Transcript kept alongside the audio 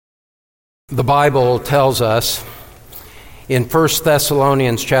The Bible tells us in 1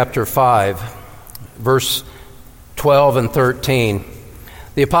 Thessalonians chapter 5, verse 12 and 13,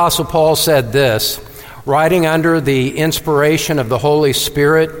 the Apostle Paul said this, writing under the inspiration of the Holy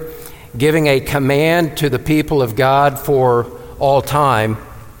Spirit, giving a command to the people of God for all time.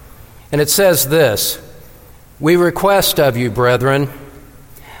 And it says this, "We request of you, brethren,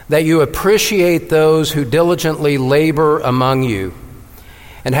 that you appreciate those who diligently labor among you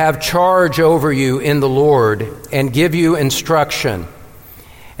and have charge over you in the Lord and give you instruction,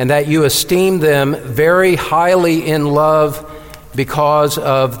 and that you esteem them very highly in love because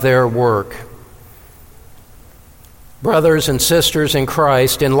of their work." Brothers and sisters in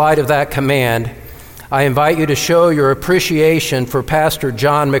Christ, in light of that command, I invite you to show your appreciation for Pastor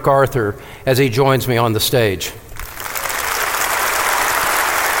John MacArthur as he joins me on the stage.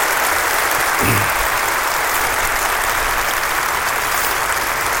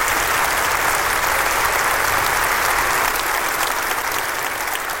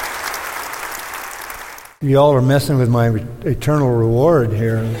 You all are messing with my eternal reward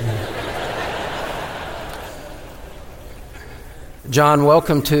here. John,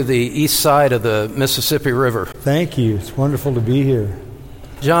 welcome to the east side of the Mississippi River. Thank you. It's wonderful to be here.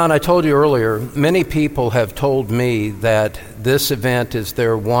 John, I told you earlier, many people have told me that this event is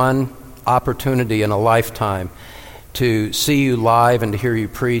their one opportunity in a lifetime to see you live and to hear you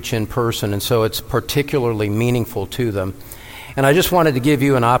preach in person, and so it's particularly meaningful to them. And I just wanted to give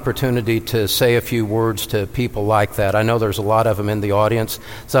you an opportunity to say a few words to people like that. I know there's a lot of them in the audience.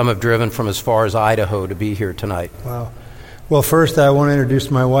 Some have driven from as far as Idaho to be here tonight. Wow. Well, first I want to introduce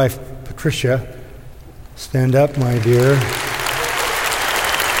my wife, Patricia. Stand up, my dear.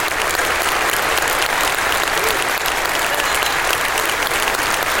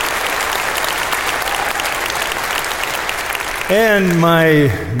 And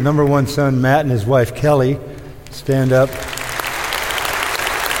my number one son, Matt, and his wife, Kelly. Stand up.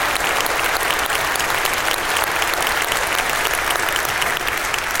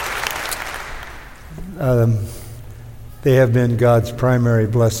 They have been God's primary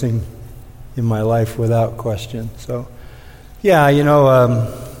blessing in my life without question. So, yeah,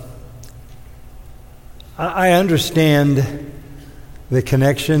 I understand the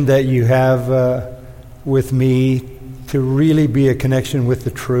connection that you have with me to really be a connection with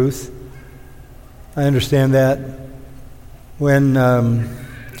the truth. I understand that. When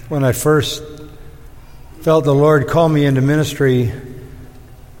I first felt the Lord call me into ministry,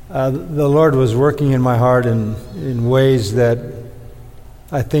 the Lord was working in my heart in ways that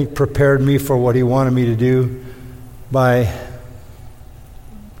I think prepared me for what He wanted me to do by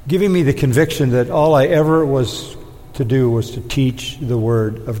giving me the conviction that all I ever was to do was to teach the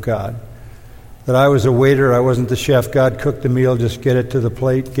Word of God. That I was a waiter, I wasn't the chef. God cooked the meal, just get it to the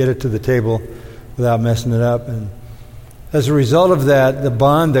plate, get it to the table without messing it up. And as a result of that, the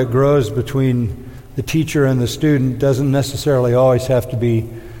bond that grows between the teacher and the student doesn't necessarily always have to be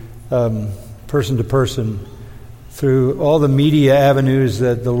person to person. Through all the media avenues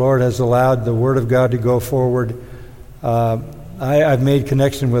that the Lord has allowed the Word of God to go forward, I've made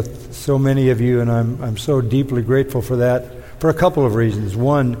connection with so many of you, and I'm so deeply grateful for that for a couple of reasons.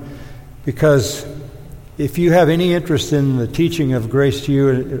 One, because if you have any interest in the teaching of grace to you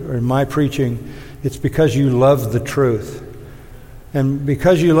or in my preaching, it's because you love the truth. And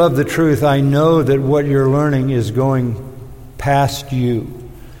because you love the truth, I know that what you're learning is going past you.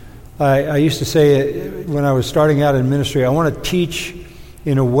 I used to say when I was starting out in ministry, I want to teach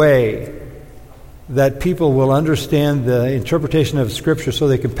in a way that people will understand the interpretation of Scripture so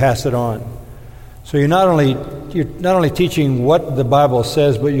they can pass it on. So you're not only teaching what the Bible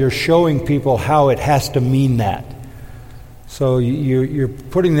says, but you're showing people how it has to mean that. So you're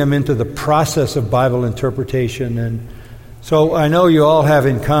putting them into the process of Bible interpretation. And so I know you all have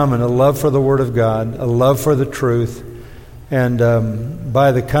in common a love for the Word of God, a love for the truth, and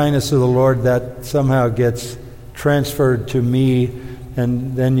by the kindness of the Lord, that somehow gets transferred to me,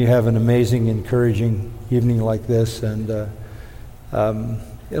 and then you have an amazing, encouraging evening like this. And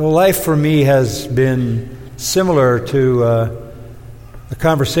life for me has been similar to a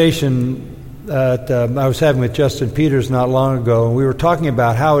conversation that I was having with Justin Peters not long ago, and we were talking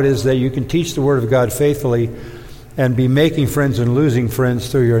about how it is that you can teach the Word of God faithfully and be making friends and losing friends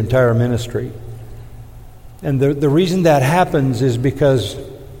through your entire ministry. And the reason that happens is because,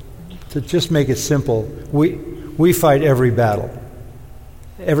 to just make it simple, we fight every battle.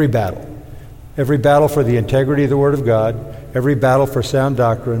 Every battle. Every battle for the integrity of the Word of God, every battle for sound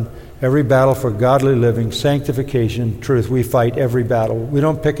doctrine, every battle for godly living, sanctification, truth. We fight every battle. We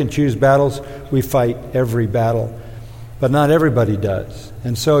don't pick and choose battles. We fight every battle. but not everybody does.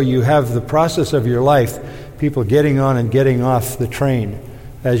 And so you have the process of your life, people getting on and getting off the train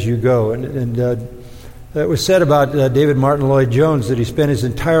as you go. And it was said about David Martin Lloyd-Jones that he spent his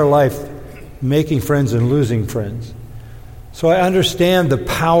entire life making friends and losing friends. So I understand the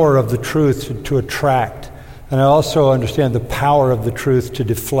power of the truth to attract, and I also understand the power of the truth to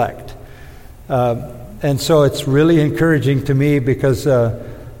deflect. And so it's really encouraging to me because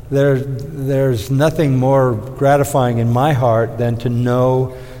there's nothing more gratifying in my heart than to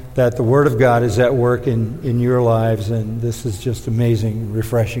know that the Word of God is at work in your lives, and this is just amazing,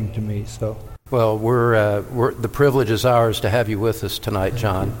 refreshing to me. So, well, the privilege is ours to have you with us tonight,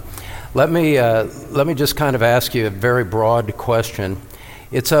 John. Let me just kind of ask you a very broad question.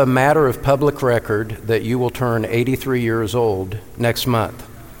 It's a matter of public record that you will turn 83 years old next month,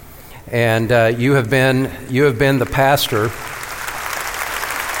 and you have been the pastor.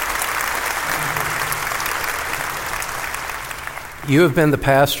 You have been the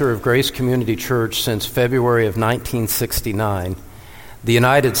pastor of Grace Community Church since February of 1969. The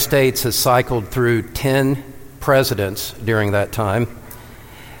United States has cycled through 10 presidents during that time.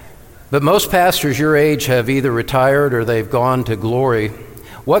 But most pastors your age have either retired or they've gone to glory.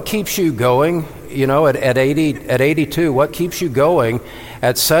 What keeps you going, at 82, what keeps you going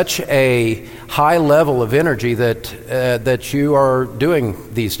at such a high level of energy that you are doing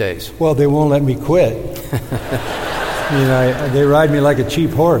these days? Well, they won't let me quit. They ride me like a cheap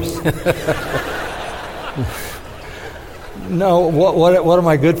horse. No, what am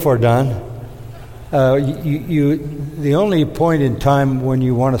I good for, Don? The only point in time when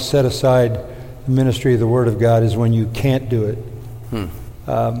you want to set aside the ministry of the Word of God is when you can't do it.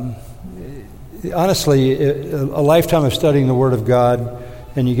 Honestly, a lifetime of studying the Word of God,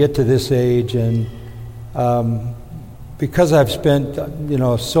 and you get to this age, and because I've spent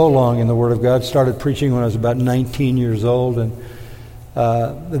so long in the Word of God, started preaching when I was about 19 years old, and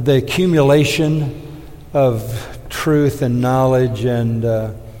the accumulation of truth and knowledge, and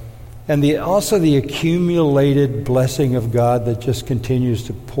also the accumulated blessing of God that just continues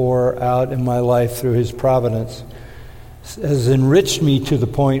to pour out in my life through His providence has enriched me to the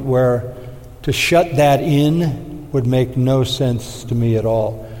point where to shut that in would make no sense to me at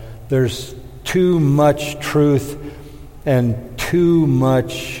all. There's too much truth and too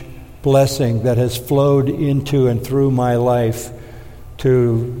much blessing that has flowed into and through my life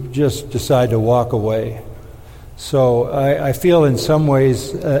to just decide to walk away. So I feel in some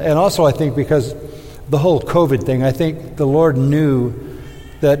ways, and also I think because the whole COVID thing, I think the Lord knew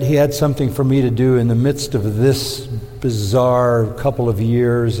that He had something for me to do in the midst of this bizarre couple of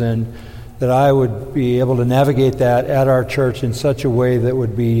years, and that I would be able to navigate that at our church in such a way that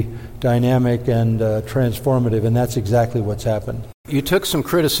would be dynamic and transformative, and that's exactly what's happened. You took some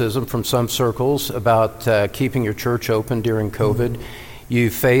criticism from some circles about keeping your church open during COVID.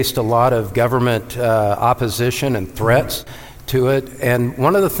 You faced a lot of government opposition and threats to it, and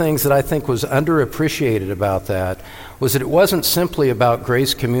one of the things that I think was underappreciated about that was that it wasn't simply about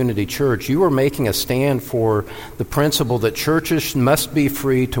Grace Community Church. You were making a stand for the principle that churches must be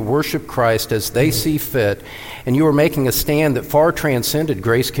free to worship Christ as they see fit, and you were making a stand that far transcended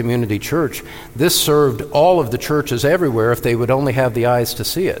Grace Community Church. This served all of the churches everywhere if they would only have the eyes to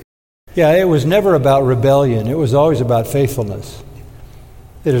see it. Yeah, it was never about rebellion. It was always about faithfulness.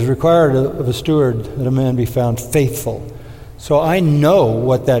 It is required of a steward that a man be found faithful. So I know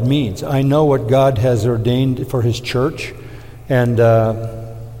what that means. I know what God has ordained for His church, and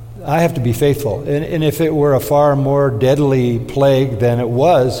I have to be faithful. And if it were a far more deadly plague than it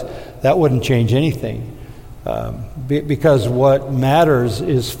was, that wouldn't change anything. Because what matters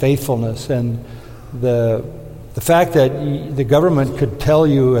is faithfulness. And the fact that the government could tell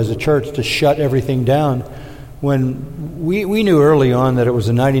you as a church to shut everything down, when we knew early on that it was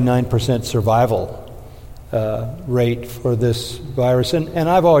a 99% survival rate for this virus. And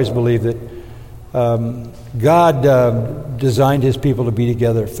I've always believed that God designed His people to be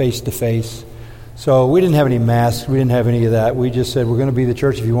together face to face. So we didn't have any masks. We didn't have any of that. We just said, we're going to be the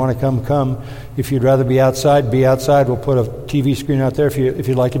church. If you want to come, come. If you'd rather be outside, be outside. We'll put a TV screen out there. If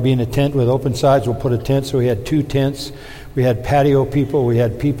you'd like to be in a tent with open sides, we'll put a tent. So we had 2 tents. We had patio people. We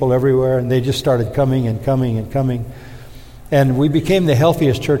had people everywhere. And they just started coming and coming and coming. And we became the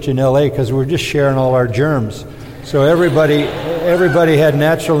healthiest church in L.A. because we were just sharing all our germs. So everybody had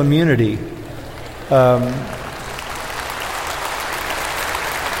natural immunity.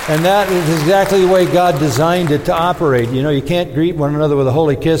 And that is exactly the way God designed it to operate. You can't greet one another with a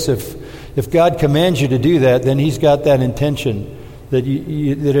holy kiss. If God commands you to do that, then He's got that intention, that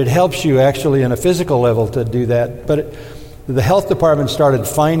it helps you actually on a physical level to do that. But the health department started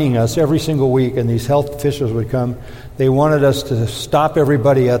fining us every single week, and these health officials would come. They wanted us to stop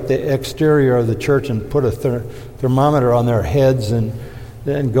everybody at the exterior of the church and put a thermometer on their heads and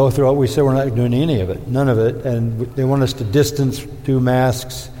go through it. We said we're not doing any of it, none of it. And they wanted us to distance, do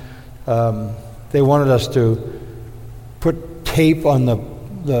masks. They wanted us to put tape on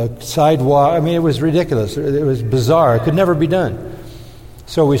the sidewalk. I mean, it was ridiculous. It was bizarre. It could never be done.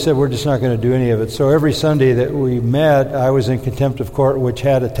 So we said we're just not going to do any of it. So every Sunday that we met, I was in contempt of court, which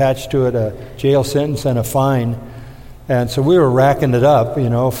had attached to it a jail sentence and a fine. And so we were racking it up,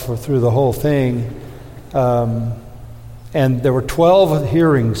 through the whole thing. And there were 12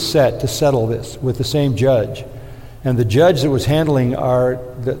 hearings set to settle this with the same judge. And the judge that was handling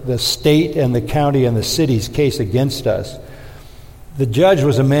the state and the county and the city's case against us, the judge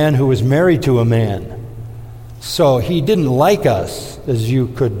was a man who was married to a man. So he didn't like us, as you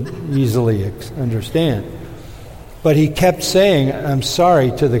could easily understand. But he kept saying, I'm sorry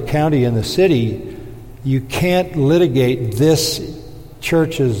to the county and the city, you can't litigate this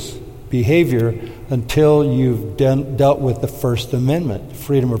church's behavior until you've dealt with the First Amendment,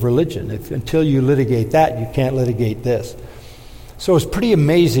 freedom of religion. Until you litigate that, you can't litigate this. So it's pretty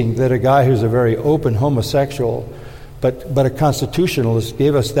amazing that a guy who's a very open homosexual, but a constitutionalist,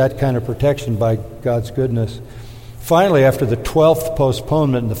 gave us that kind of protection by God's goodness. Finally, after the 12th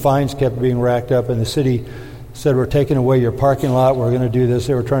postponement, and the fines kept being racked up, and the city said, we're taking away your parking lot, we're going to do this.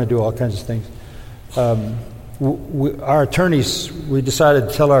 They were trying to do all kinds of things. Our attorneys, we decided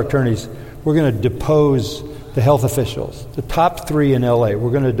to tell our attorneys, we're going to depose the health officials, the top 3 in L.A.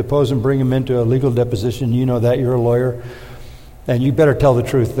 We're going to depose them, bring them into a legal deposition. You know that, you're a lawyer. And you better tell the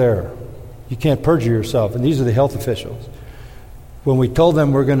truth there. You can't perjure yourself. And these are the health officials. When we told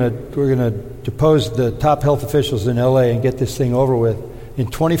them we're going to depose the top health officials in L.A. and get this thing over with,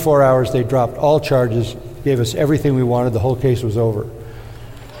 in 24 hours they dropped all charges, gave us everything we wanted. The whole case was over.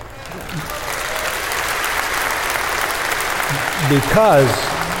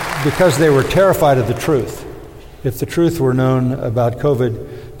 Because they were terrified of the truth. If the truth were known about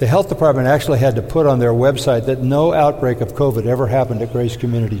COVID, the health department actually had to put on their website that no outbreak of COVID ever happened at Grace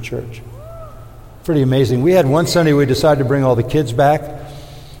Community Church. Pretty amazing. We had one Sunday we decided to bring all the kids back,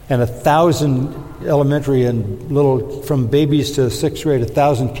 and 1,000 elementary and from babies to 6th grade,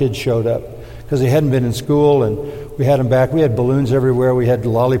 1,000 kids showed up because they hadn't been in school, and we had them back. We had balloons everywhere. We had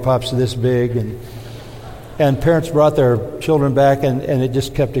lollipops this big, and parents brought their children back, and it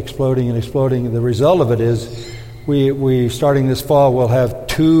just kept exploding and exploding. And the result of it is we starting this fall, will have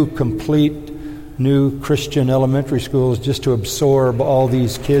 2 complete new Christian elementary schools just to absorb all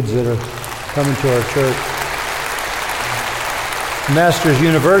these kids that are coming to our church. Masters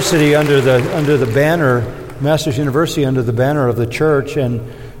University under the banner of the church, and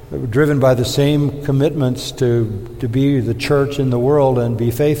driven by the same commitments to be the church in the world and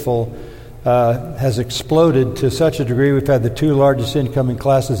be faithful, has exploded to such a degree. We've had the 2 largest incoming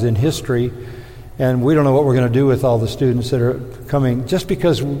classes in history, and we don't know what we're going to do with all the students that are coming, just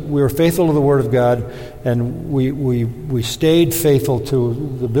because we were faithful to the Word of God, and we stayed faithful to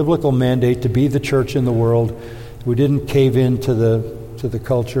the biblical mandate to be the church in the world. We didn't cave into the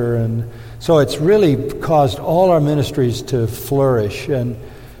culture, and so it's really caused all our ministries to flourish. And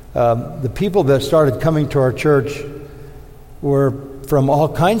the people that started coming to our church were from all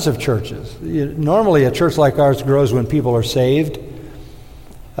kinds of churches. Normally a church like ours grows when people are saved,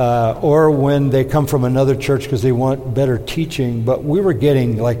 or when they come from another church because they want better teaching. But we were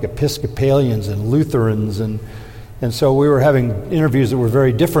getting like Episcopalians and Lutherans, and so we were having interviews that were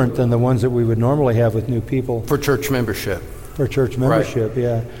very different than the ones that we would normally have with new people. For church membership. For church membership, right.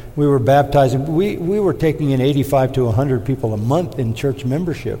 Yeah. We were baptizing. We were taking in 85 to 100 people a month in church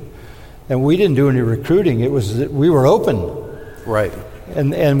membership. And we didn't do any recruiting. It was that we were open. Right.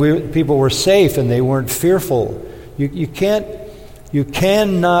 And people were safe and they weren't fearful. You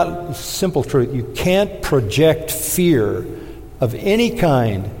cannot, simple truth, you can't project fear of any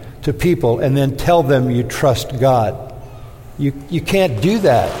kind to people and then tell them you trust God. You can't do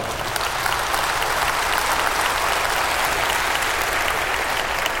that.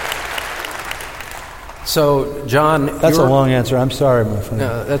 So, John... That's a long answer. I'm sorry, my friend.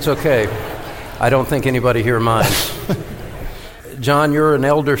 No, that's okay. I don't think anybody here minds. John, you're an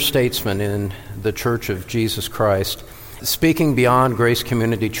elder statesman in the Church of Jesus Christ. Speaking beyond Grace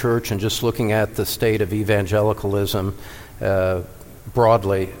Community Church and just looking at the state of evangelicalism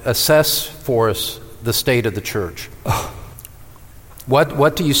broadly, assess for us the state of the church.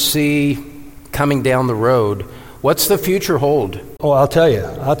 What do you see coming down the road? What's the future hold? Oh, I'll tell you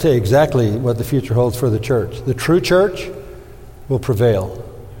exactly what the future holds for the church. The true church will prevail.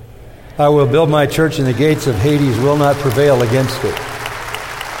 I will build my church, and the gates of Hades will not prevail against it.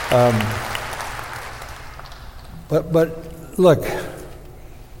 But look,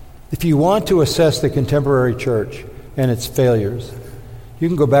 if you want to assess the contemporary church and its failures, you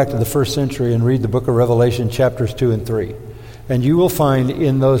can go back to the first century and read the book of Revelation, chapters 2 and 3. And you will find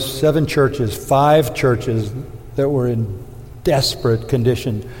in those 7 churches, 5 churches that were in desperate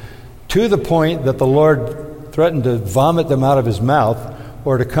condition, to the point that the Lord threatened to vomit them out of his mouth,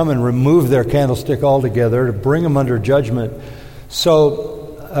 or to come and remove their candlestick altogether, to bring them under judgment.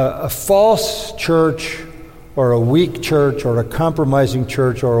 So a false church, or a weak church, or a compromising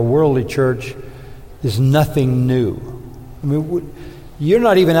church, or a worldly church is nothing new. I mean, you're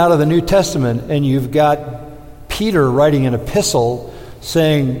not even out of the New Testament, and you've got Peter writing an epistle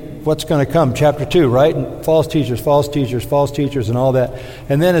saying what's going to come, chapter 2, right? And false teachers, and all that.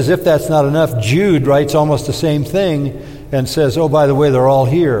 And then, as if that's not enough, Jude writes almost the same thing and says, oh, by the way, they're all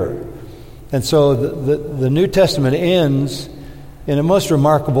here. And so the New Testament ends in a most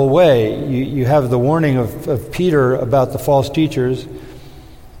remarkable way. You have the warning of Peter about the false teachers.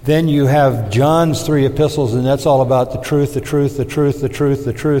 Then you have John's 3 epistles, and that's all about the truth.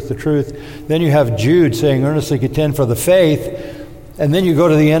 Then you have Jude saying, earnestly contend for the faith. And then you go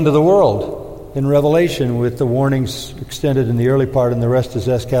to the end of the world in Revelation with the warnings extended in the early part, and the rest is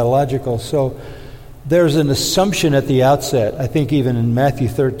eschatological. So there's an assumption at the outset. I think even in Matthew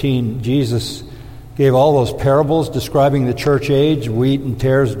 13, Jesus gave all those parables describing the church age, wheat and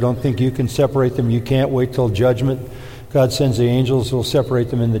tares. Don't think you can separate them. You can't wait till judgment. God sends the angels who will separate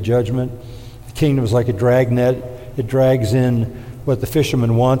them in the judgment. The kingdom is like a dragnet. It drags in what the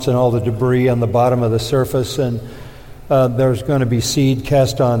fisherman wants and all the debris on the bottom of the surface. And there's going to be seed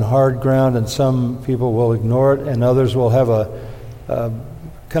cast on hard ground, and some people will ignore it, and others will have a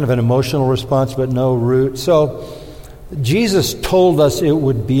kind of an emotional response but no root. So Jesus told us it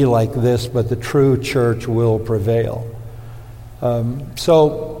would be like this, but the true church will prevail.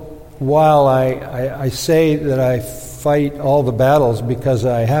 So while I say that I fight all the battles because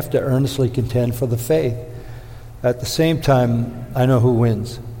I have to earnestly contend for the faith, at the same time, I know who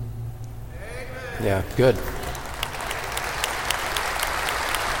wins. Yeah, good.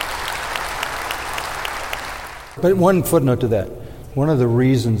 But one footnote to that. One of the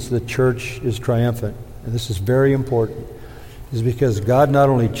reasons the church is triumphant, and this is very important, is because God not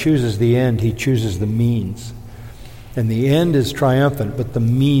only chooses the end, he chooses the means. And the end is triumphant, but the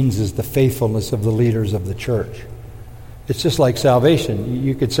means is the faithfulness of the leaders of the church. It's just like salvation.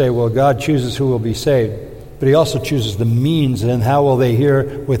 You could say, well, God chooses who will be saved, but he also chooses the means, and how will they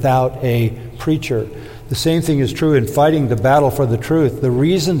hear without a preacher? The same thing is true in fighting the battle for the truth. The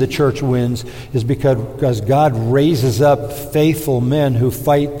reason the church wins is because God raises up faithful men who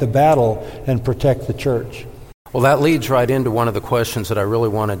fight the battle and protect the church. Well, that leads right into one of the questions that I really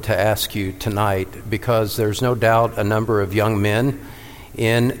wanted to ask you tonight, because there's no doubt a number of young men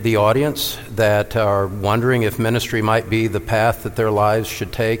in the audience that are wondering if ministry might be the path that their lives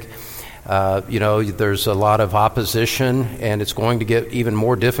should take. There's a lot of opposition, and it's going to get even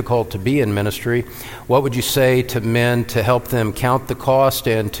more difficult to be in ministry. What would you say to men to help them count the cost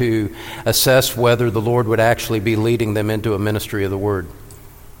and to assess whether the Lord would actually be leading them into a ministry of the Word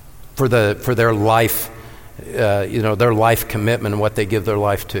for their life, their life commitment and what they give their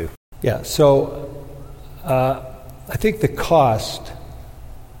life to? Yeah. So I think the cost.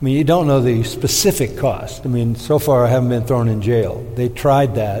 I mean, you don't know the specific cost. I mean, so far I haven't been thrown in jail. They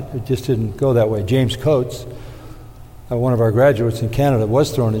tried that. It just didn't go that way. James Coates, one of our graduates in Canada,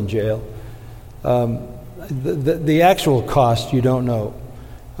 was thrown in jail. The actual cost you don't know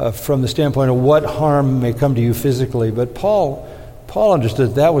from the standpoint of what harm may come to you physically. But Paul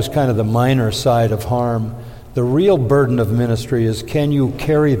understood that was kind of the minor side of harm. The real burden of ministry is, can you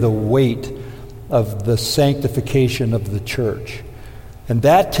carry the weight of the sanctification of the church? And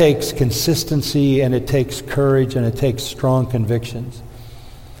that takes consistency, and it takes courage, and it takes strong convictions.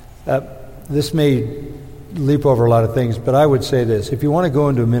 This may leap over a lot of things, but I would say this. If you want to go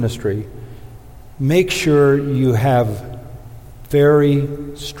into a ministry, make sure you have very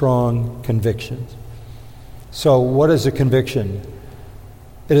strong convictions. So what is a conviction?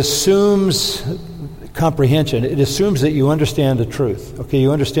 It assumes comprehension. It assumes that you understand the truth. Okay,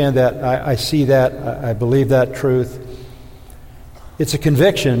 you understand that. I see that. I believe that truth. It's a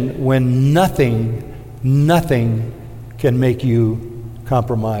conviction when nothing can make you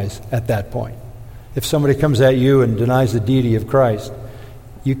compromise at that point. If somebody comes at you and denies the deity of Christ,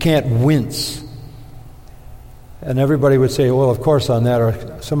 you can't wince. And everybody would say, well, of course on that.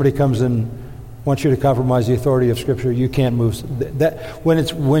 Or somebody comes and wants you to compromise the authority of Scripture, you can't move.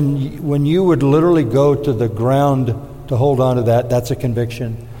 When you would literally go to the ground to hold on to that, that's a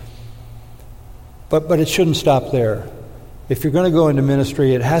conviction. But it shouldn't stop there. If you're going to go into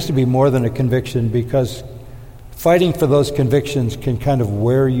ministry, it has to be more than a conviction, because fighting for those convictions can kind of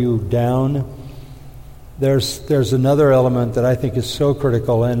wear you down. There's another element that I think is so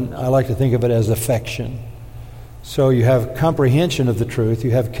critical, and I like to think of it as affection. So you have comprehension of the truth, you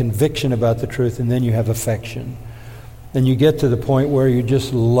have conviction about the truth, and then you have affection. And you get to the point where you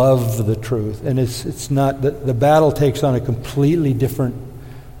just love the truth. And it's not, the battle takes on a completely different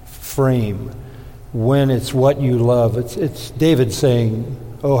frame when it's what you love. It's David saying,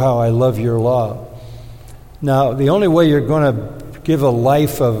 "Oh, how I love your law." Now, the only way you're going to give a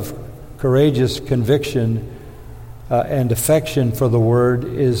life of courageous conviction and affection for the Word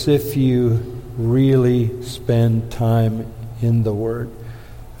is if you really spend time in the Word.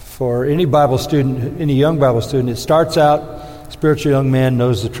 For any Bible student, any young Bible student, it starts out, spiritual young man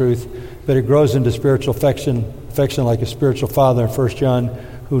knows the truth, but it grows into spiritual affection like a spiritual father in 1 John,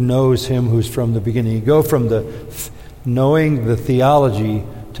 who knows him who's from the beginning. You go from the knowing the theology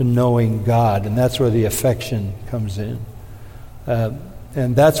to knowing God, and that's where the affection comes in.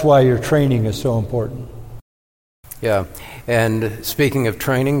 And that's why your training is so important. Yeah, and speaking of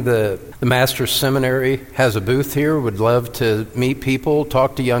training, the Master's Seminary has a booth here. Would love to meet people,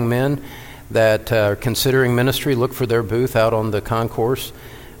 talk to young men that are considering ministry. Look for their booth out on the concourse.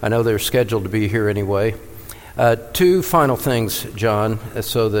 I know they're scheduled to be here anyway. Two final things, John,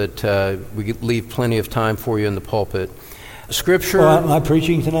 so that we leave plenty of time for you in the pulpit. Scripture. Oh, am I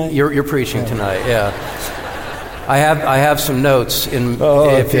preaching tonight? You're preaching tonight. Yeah. I have some notes in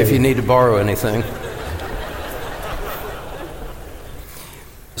if you need to borrow anything.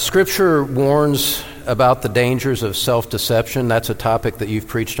 Scripture warns about the dangers of self-deception. That's a topic that you've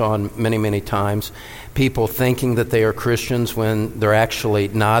preached on many, many times. People thinking that they are Christians when they're actually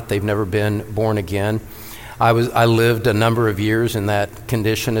not. They've never been born again. I lived a number of years in that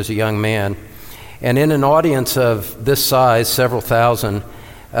condition as a young man. And in an audience of this size, several thousand,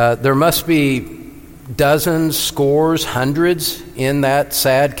 there must be dozens, scores, hundreds in that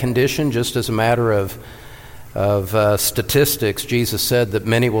sad condition, just as a matter of statistics. Jesus said that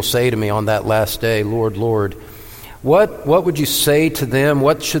many will say to me on that last day, "Lord, Lord." What would you say to them?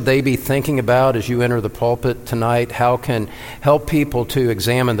 What should they be thinking about as you enter the pulpit tonight? How can help people to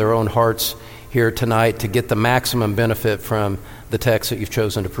examine their own hearts here tonight to get the maximum benefit from the text that you've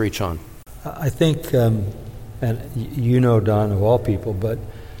chosen to preach on? I think, and you know, Don, of all people, but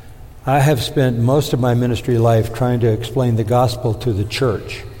I have spent most of my ministry life trying to explain the gospel to the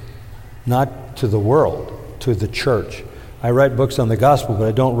church, not to the world, to the church. I write books on the gospel, but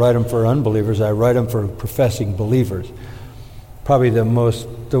I don't write them for unbelievers. I write them for professing believers. Probably the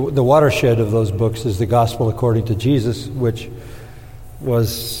watershed of those books is the Gospel According to Jesus, which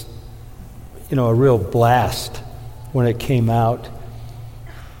was, a real blast when it came out,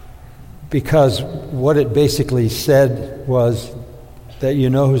 because what it basically said was that you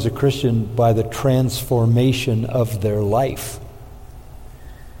know who's a Christian by the transformation of their life.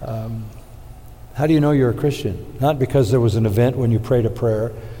 How do you know you're a Christian? Not because there was an event when you prayed a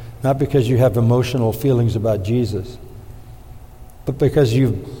prayer, not because you have emotional feelings about Jesus, but because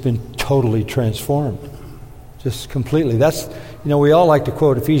you've been totally transformed, just completely. That's, we all like to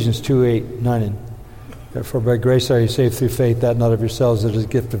quote Ephesians 2:8-9, and therefore by grace are you saved through faith, that not of yourselves, that is a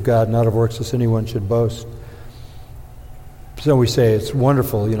gift of God, not of works, lest anyone should boast. So we say it's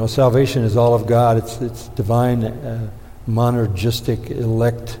wonderful. Salvation is all of God. It's divine, monergistic,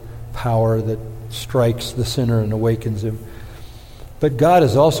 elect power that strikes the sinner and awakens him. But God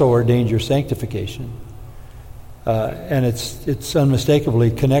has also ordained your sanctification, and it's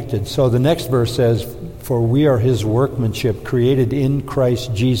unmistakably connected. So the next verse says, "For we are His workmanship, created in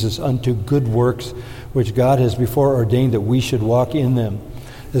Christ Jesus unto good works, which God has before ordained that we should walk in them."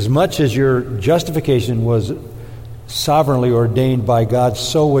 As much as your justification was sovereignly ordained by God,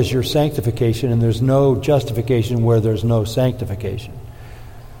 so was your sanctification, and there's no justification where there's no sanctification.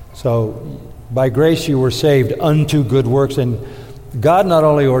 So by grace you were saved unto good works, and God not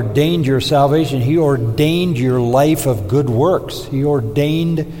only ordained your salvation, He ordained your life of good works.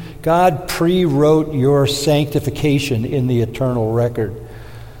 God pre-wrote your sanctification in the eternal record.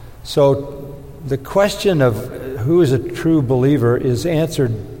 So the question of who is a true believer is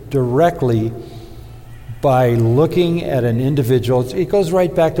answered directly by looking at an individual. It goes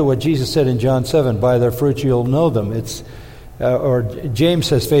right back to what Jesus said in John 7, "By their fruits you'll know them." Or James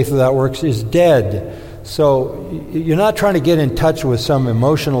says, "Faith without works is dead." So you're not trying to get in touch with some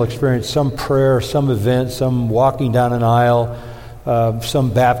emotional experience, some prayer, some event, some walking down an aisle, some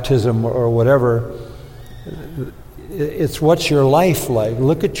baptism or whatever. It's what's your life like.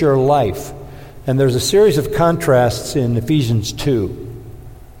 Look at your life. And there's a series of contrasts in Ephesians 2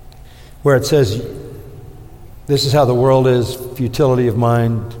 where it says, this is how the world is: futility of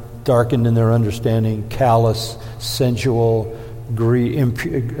mind, darkened in their understanding, callous, sensual,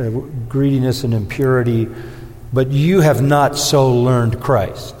 greediness and impurity, but you have not so learned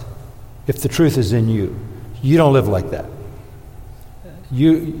Christ. If the truth is in you, you don't live like that.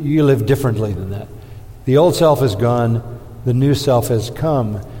 You live differently than that. The old self is gone, the new self has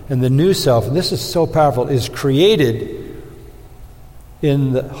come, and the new self, and this is so powerful, is created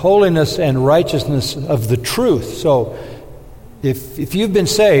in the holiness and righteousness of the truth. So if you've been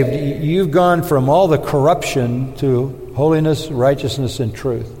saved, you've gone from all the corruption to holiness, righteousness, and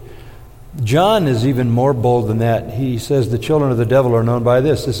truth. John is even more bold than that. He says the children of the devil are known by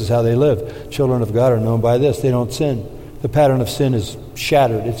this. This is how they live. Children of God are known by this. They don't sin. The pattern of sin is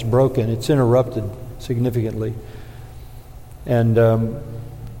shattered. It's broken. It's interrupted significantly. And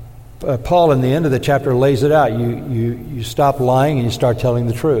Paul, in the end of the chapter, lays it out. You stop lying and you start telling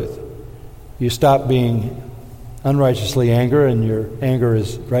the truth. You stop being unrighteously angry, and your anger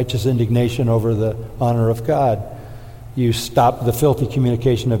is righteous indignation over the honor of God. You stop the filthy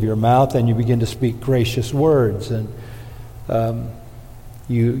communication of your mouth, and you begin to speak gracious words. And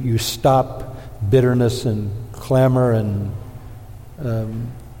you stop bitterness and clamor and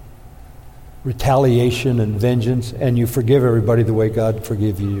retaliation and vengeance, and you forgive everybody the way God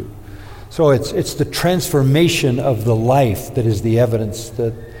forgive you. So it's the transformation of the life that is the evidence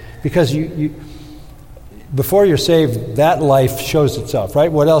that, because you before you're saved, that life shows itself, right?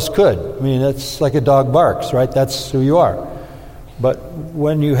 What else could? I mean, it's like a dog barks, right? That's who you are. But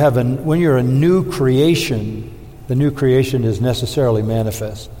when you're a new creation, the new creation is necessarily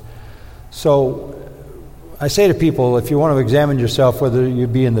manifest. So I say to people, if you want to examine yourself, whether you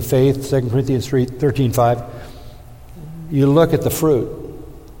be in the faith, 2 Corinthians 13:5, you look at the fruit.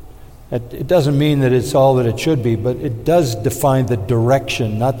 It doesn't mean that it's all that it should be, but it does define the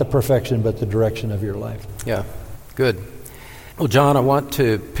direction, not the perfection, but the direction of your life. Yeah, good. Well, John, I want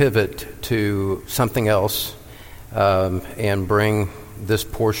to pivot to something else and bring this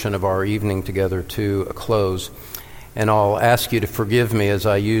portion of our evening together to a close. And I'll ask you to forgive me as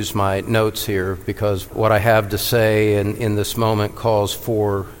I use my notes here, because what I have to say in this moment calls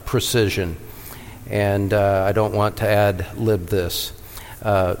for precision. And I don't want to ad-lib this.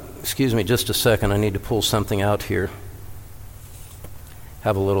 Excuse me just a second. I need to pull something out here.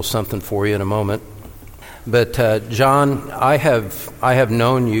 Have a little something for you in a moment. But John, I have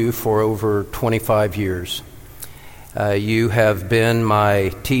known you for over 25 years. You have been my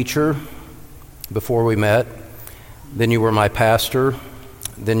teacher before we met. Then you were my pastor.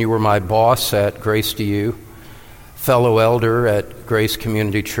 Then you were my boss at Grace to You, fellow elder at Grace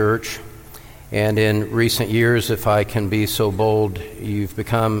Community Church. And in recent years, if I can be so bold,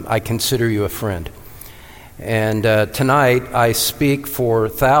 I consider you a friend. And tonight, I speak for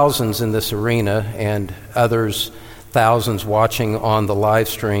thousands in this arena and thousands watching on the live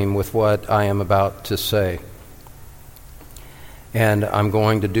stream with what I am about to say. And I'm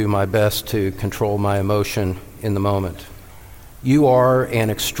going to do my best to control my emotion in the moment. You are an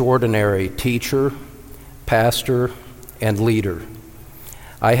extraordinary teacher, pastor, and leader.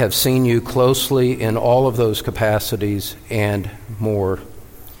 I have seen you closely in all of those capacities and more.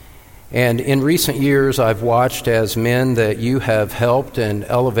 And in recent years, I've watched as men that you have helped and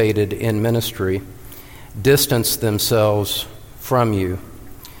elevated in ministry distance themselves from you.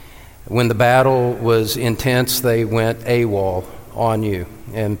 When the battle was intense, they went AWOL on you,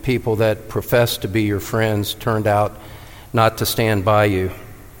 and people that professed to be your friends turned out not to stand by you.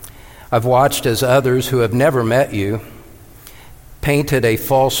 I've watched as others who have never met you painted a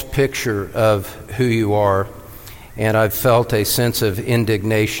false picture of who you are, and I've felt a sense of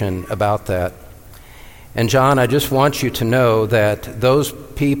indignation about that. And John, I just want you to know that those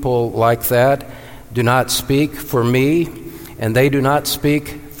people like that do not speak for me, and they do not speak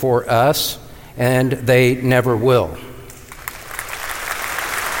for us, and they never will.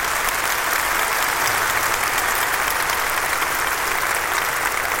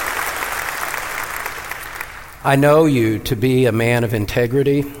 I know you to be a man of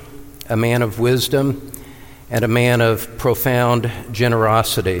integrity, a man of wisdom, and a man of profound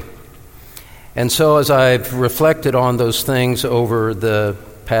generosity. And so as I've reflected on those things over the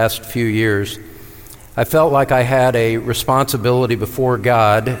past few years, I felt like I had a responsibility before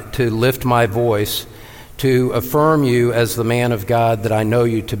God to lift my voice, to affirm you as the man of God that I know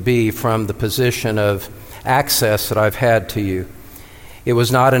you to be from the position of access that I've had to you. It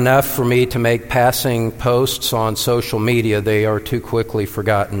was not enough for me to make passing posts on social media. They are too quickly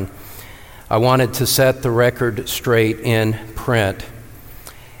forgotten. I wanted to set the record straight in print.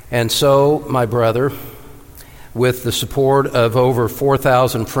 And so, my brother, with the support of over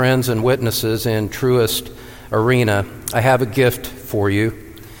 4,000 friends and witnesses in Truist Arena, I have a gift for you.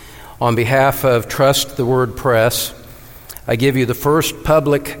 On behalf of Trust the Word Press, I give you the first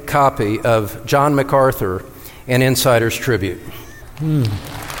public copy of John MacArthur, an Insider's Tribute.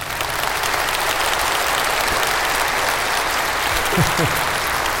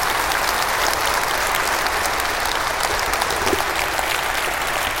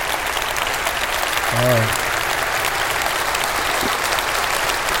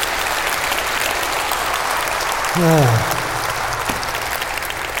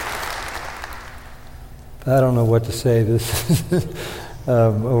 I don't know what to say. This is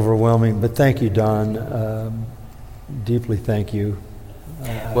overwhelming, but thank you, Don. Deeply thank you.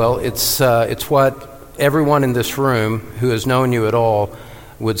 Well, it's what everyone in this room who has known you at all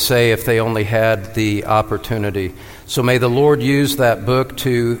would say if they only had the opportunity. So may the Lord use that book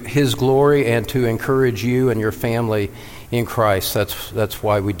to His glory and to encourage you and your family in Christ. That's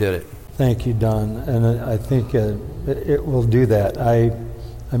why we did it. Thank you, Don, and I think it will do that.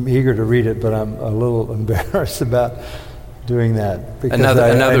 I'm eager to read it, but I'm a little embarrassed about doing that.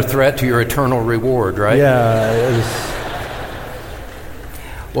 Another threat to your eternal reward, right? Yeah.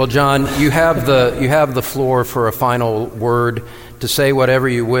 Well, John, you have the floor for a final word to say whatever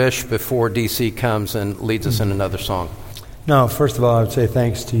you wish before DC comes and leads us in another song. No, first of all, I would say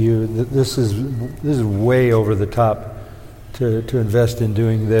thanks to you. This is way over the top to invest in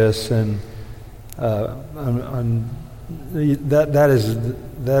doing this, and that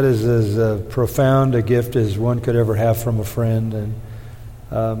is as profound a gift as one could ever have from a friend, and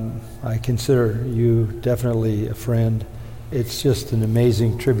I consider you definitely a friend. It's just an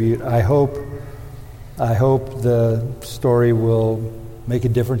amazing tribute. I hope the story will make a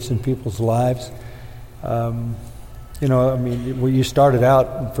difference in people's lives. You started out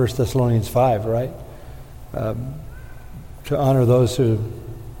in 1 Thessalonians 5, right? To honor those who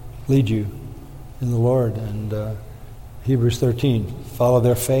lead you in the Lord, and Hebrews 13, follow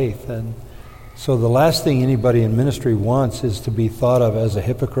their faith. And so the last thing anybody in ministry wants is to be thought of as a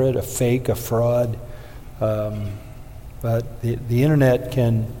hypocrite, a fake, a fraud. But the internet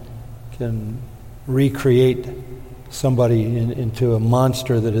can recreate somebody into a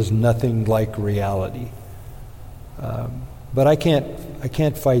monster that is nothing like reality. But I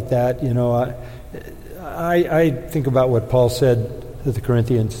can't fight that. You know, I think about what Paul said to the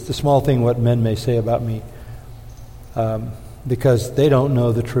Corinthians, the small thing what men may say about me, because they don't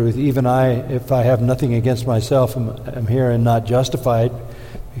know the truth. Even if I have nothing against myself, I'm here and not justified,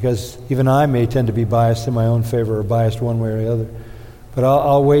 because even I may tend to be biased in my own favor or biased one way or the other. But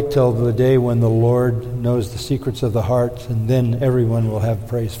I'll wait till the day when the Lord knows the secrets of the heart, and then everyone will have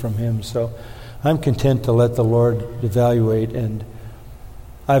praise from Him. So I'm content to let the Lord evaluate, and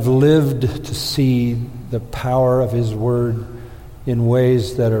I've lived to see the power of His Word in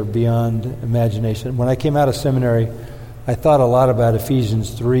ways that are beyond imagination. When I came out of seminary, I thought a lot about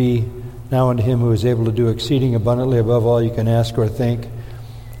Ephesians 3, now unto Him who is able to do exceeding abundantly above all you can ask or think.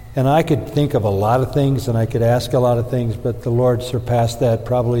 And I could think of a lot of things, and I could ask a lot of things, but the Lord surpassed that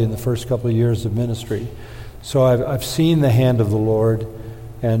probably in the first couple of years of ministry. So I've seen the hand of the Lord,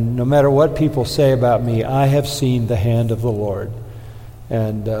 and no matter what people say about me, I have seen the hand of the Lord.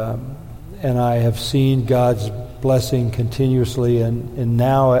 And I have seen God's blessing continuously, and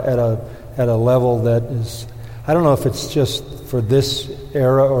now at a level that is, I don't know if it's just for this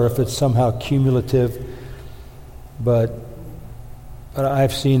era or if it's somehow cumulative, but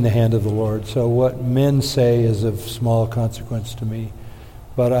I've seen the hand of the Lord. So what men say is of small consequence to me.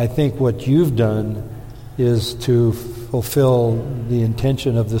 But I think what you've done is to fulfill the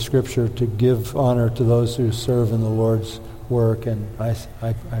intention of the Scripture to give honor to those who serve in the Lord's work, and I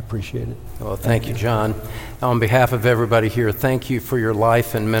appreciate it. Well, thank you, John. On behalf of everybody here, thank you for your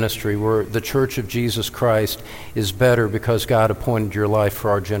life and ministry. The Church of Jesus Christ is better because God appointed your life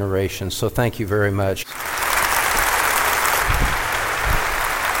for our generation. So thank you very much.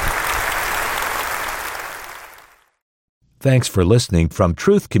 Thanks for listening from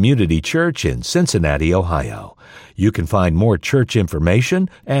Truth Community Church in Cincinnati, Ohio. You can find more church information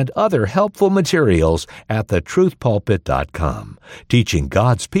and other helpful materials at thetruthpulpit.com, teaching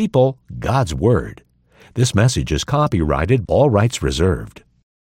God's people God's Word. This message is copyrighted, all rights reserved.